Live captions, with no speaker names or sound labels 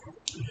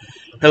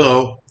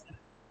Hello,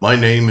 my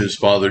name is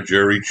Father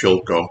Gerry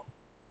Chylko.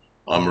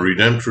 I'm a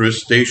Redemptorist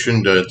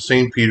stationed at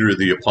St. Peter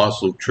the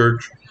Apostle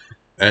Church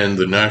and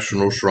the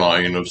National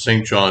Shrine of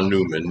St. John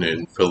Newman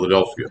in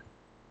Philadelphia.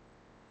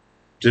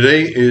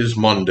 Today is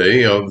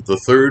Monday of the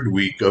third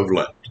week of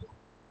Lent,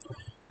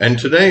 and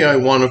today I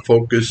want to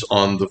focus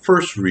on the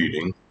first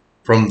reading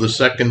from the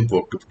second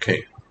book of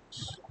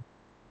Kings.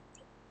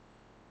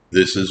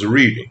 This is a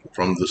reading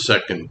from the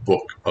second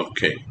book of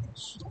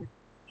Kings.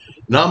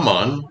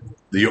 Naaman,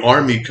 the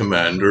army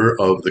commander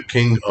of the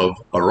king of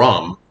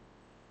Aram,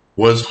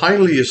 was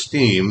highly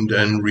esteemed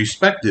and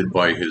respected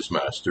by his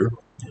master,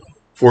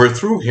 for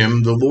through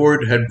him the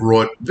Lord had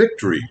brought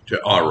victory to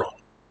Aram.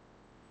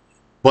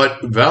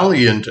 But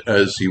valiant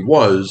as he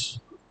was,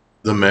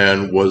 the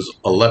man was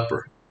a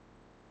leper.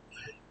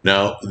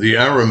 Now the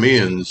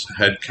Arameans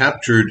had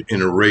captured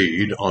in a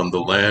raid on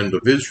the land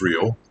of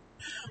Israel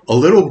a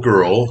little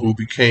girl who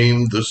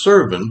became the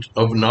servant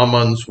of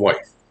Naaman's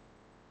wife.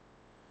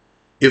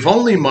 "If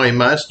only my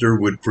master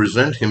would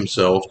present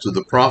himself to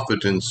the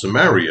prophet in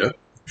Samaria,"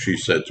 she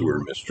said to her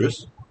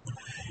mistress,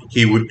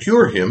 "he would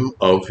cure him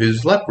of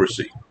his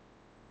leprosy."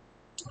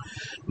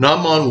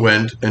 Naaman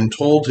went and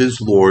told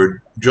his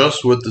lord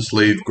just what the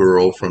slave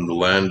girl from the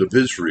land of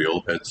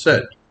Israel had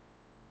said.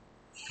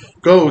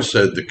 "Go,"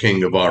 said the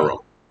king of Aram,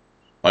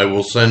 "I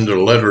will send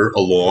a letter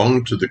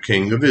along to the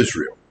king of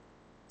Israel."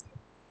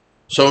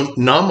 So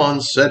Naaman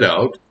set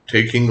out,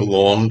 taking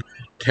along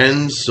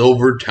 10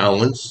 silver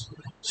talents,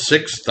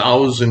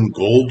 6,000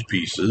 gold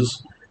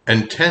pieces,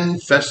 and 10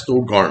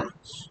 festal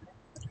garments.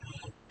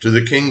 To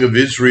the king of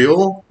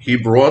Israel he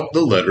brought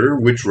the letter,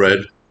 which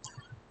read,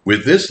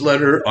 "With this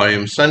letter I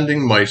am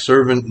sending my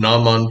servant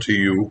Naaman to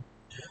you,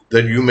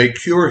 that you may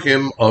cure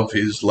him of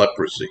his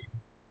leprosy."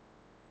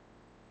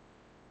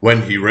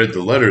 When he read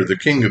the letter, the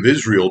king of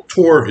Israel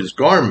tore his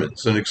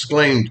garments and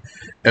exclaimed,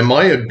 "Am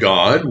I a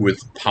god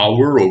with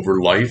power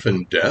over life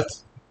and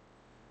death,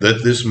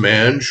 that this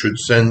man should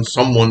send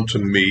someone to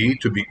me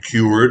to be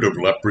cured of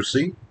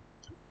leprosy?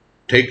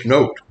 Take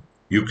note,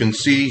 you can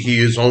see he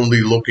is only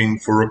looking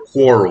for a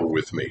quarrel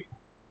with me."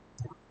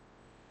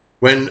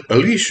 When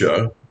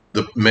Elisha,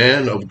 the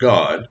man of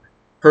God,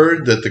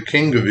 heard that the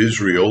king of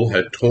Israel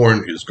had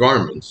torn his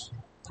garments,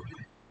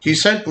 he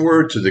sent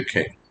word to the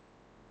king,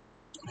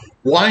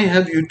 "Why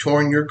have you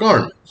torn your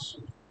garments?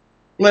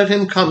 Let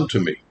him come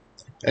to me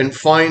and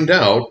find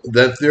out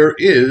that there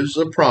is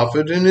a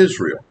prophet in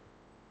Israel."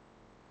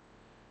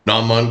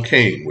 Naaman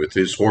came with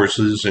his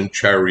horses and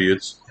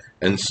chariots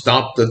and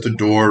stopped at the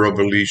door of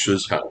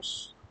Elisha's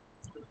house.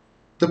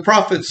 The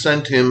prophet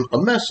sent him a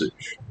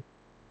message,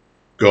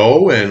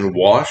 "Go and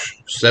wash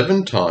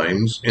 7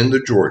 times in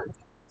the Jordan,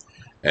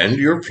 and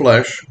your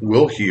flesh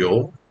will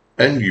heal,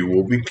 and you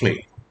will be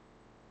clean."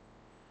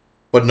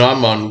 But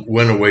Naaman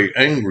went away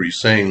angry,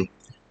 saying,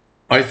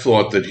 "I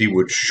thought that he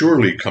would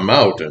surely come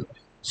out and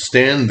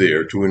stand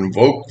there to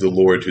invoke the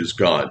Lord his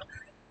God,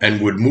 and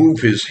would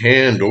move his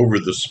hand over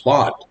the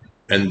spot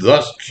and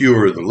thus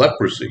cure the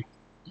leprosy.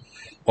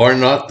 Are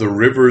not the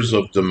rivers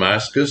of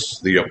Damascus,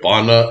 the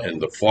Abana,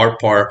 and the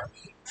Pharpar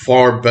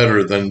far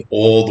better than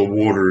all the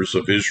waters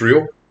of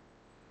Israel?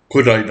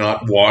 Could I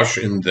not wash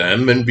in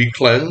them and be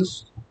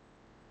cleansed?"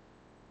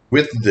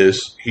 With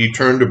this he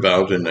turned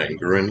about in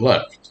anger and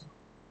left.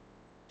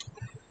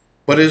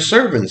 But his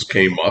servants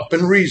came up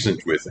and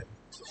reasoned with him.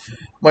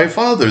 "My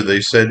father,"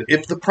 they said,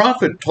 "if the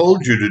prophet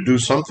told you to do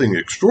something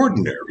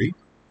extraordinary,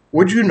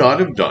 would you not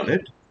have done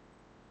it?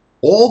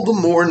 All the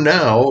more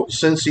now,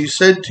 since he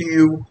said to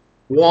you,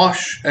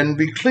 'Wash and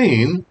be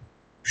clean,'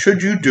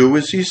 should you do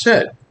as he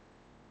said."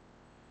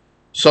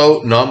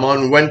 So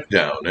Naaman went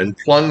down and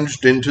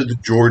plunged into the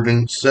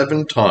Jordan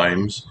 7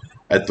 times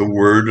at the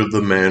word of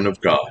the man of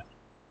God.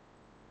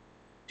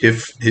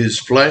 His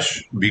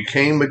flesh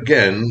became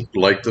again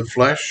like the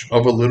flesh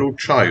of a little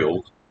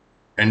child,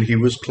 and he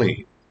was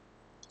clean.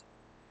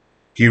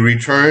 He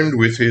returned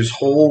with his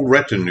whole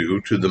retinue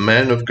to the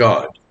man of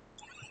God.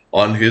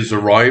 On his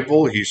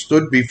arrival, he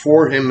stood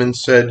before him and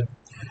said,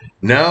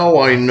 "Now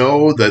I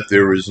know that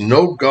there is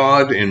no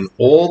God in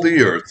all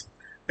the earth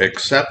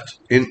except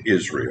in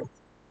Israel."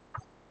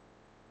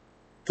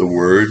 The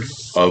word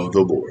of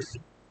the Lord.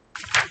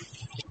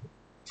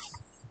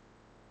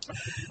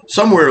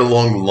 Somewhere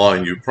along the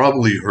line, you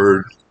probably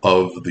heard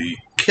of the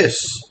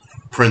KISS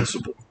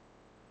principle.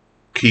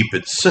 Keep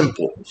it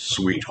simple,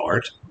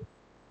 sweetheart.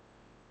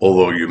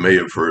 Although you may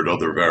have heard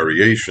other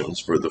variations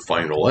for the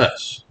final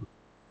S.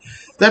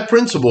 That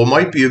principle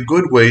might be a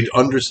good way to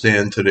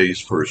understand today's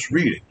first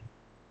reading.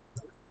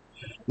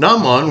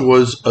 Naaman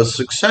was a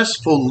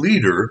successful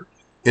leader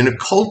in a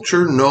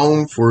culture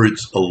known for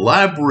its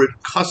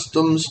elaborate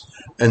customs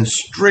and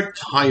strict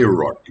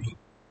hierarchy.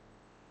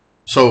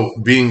 So,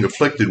 being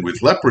afflicted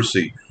with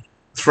leprosy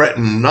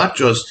threatened not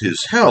just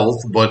his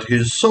health, but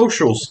his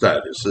social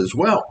status as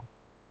well.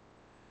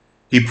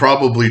 He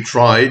probably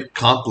tried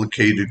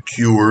complicated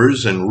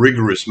cures and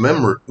rigorous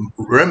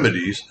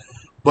remedies,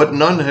 but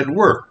none had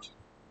worked.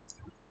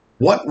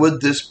 What would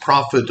this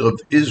prophet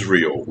of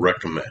Israel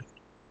recommend?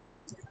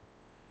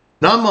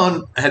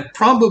 Naaman had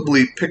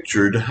probably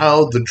pictured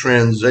how the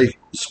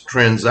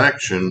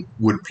transaction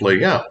would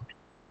play out.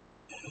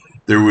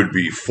 There would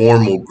be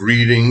formal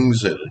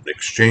greetings and an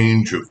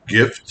exchange of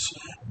gifts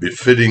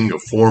befitting a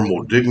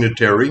formal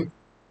dignitary.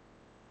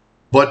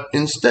 But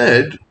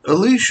instead,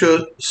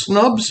 Elisha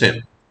snubs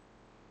him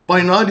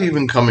by not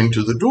even coming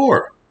to the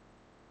door.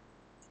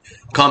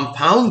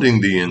 Compounding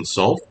the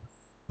insult,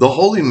 the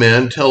holy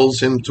man tells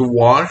him to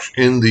wash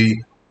in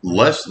the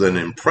less than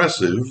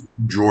impressive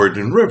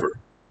Jordan River.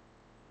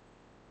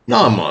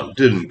 Naaman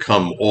didn't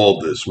come all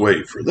this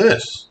way for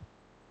this.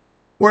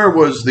 Where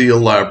was the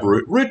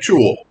elaborate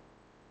ritual,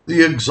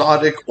 the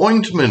exotic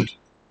ointment,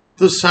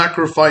 the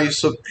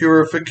sacrifice of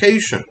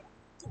purification?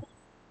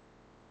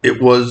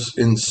 It was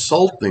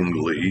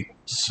insultingly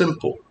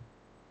simple.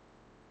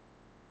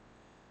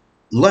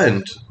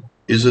 Lent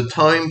is a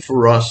time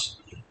for us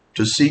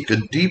to seek a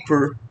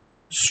deeper,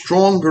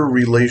 stronger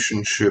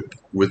relationship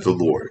with the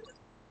Lord.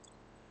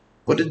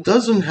 But it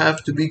doesn't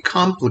have to be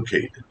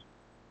complicated.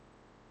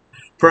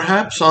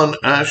 Perhaps on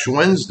Ash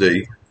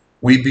Wednesday,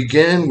 we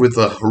began with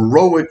a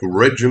heroic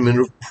regimen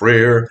of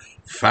prayer,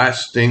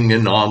 fasting,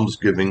 and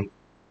almsgiving.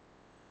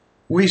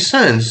 We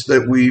sensed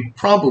that we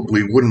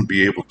probably wouldn't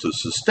be able to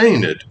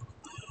sustain it,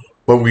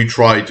 but we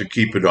tried to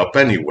keep it up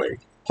anyway,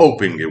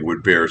 hoping it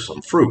would bear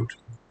some fruit.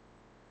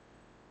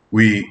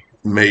 We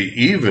may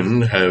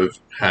even have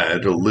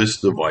had a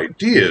list of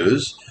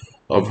ideas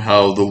of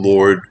how the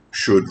Lord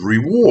should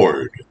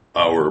reward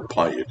our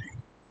piety.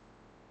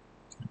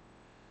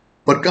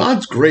 But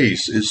God's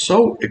grace is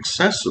so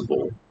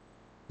accessible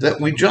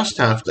that we just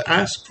have to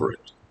ask for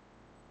it.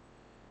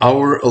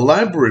 Our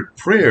elaborate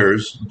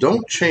prayers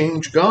don't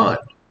change God.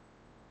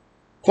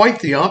 Quite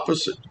the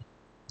opposite.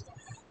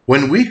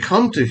 When we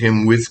come to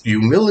Him with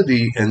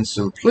humility and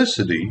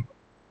simplicity,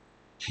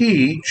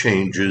 He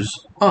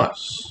changes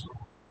us.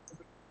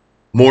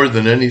 More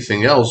than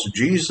anything else,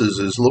 Jesus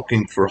is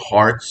looking for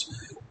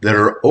hearts that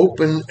are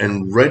open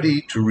and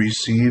ready to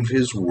receive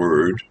His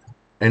word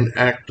and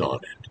act on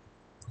it.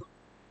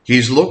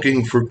 He's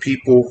looking for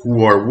people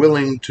who are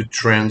willing to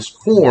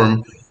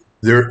transform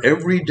their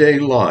everyday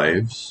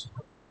lives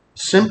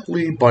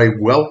simply by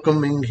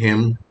welcoming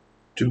Him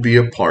to be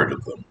a part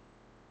of them.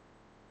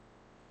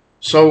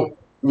 So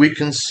we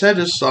can set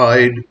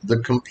aside the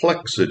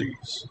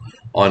complexities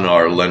on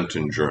our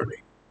Lenten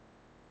journey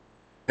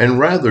and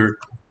rather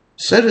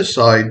set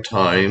aside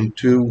time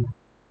to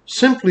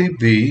simply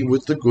be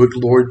with the good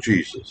Lord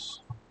Jesus.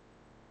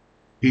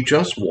 He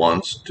just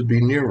wants to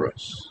be near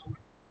us.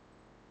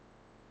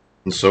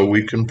 And so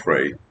we can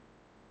pray,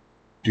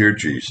 "Dear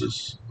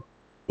Jesus,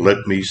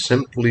 let me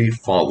simply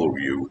follow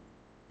you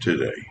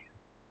today."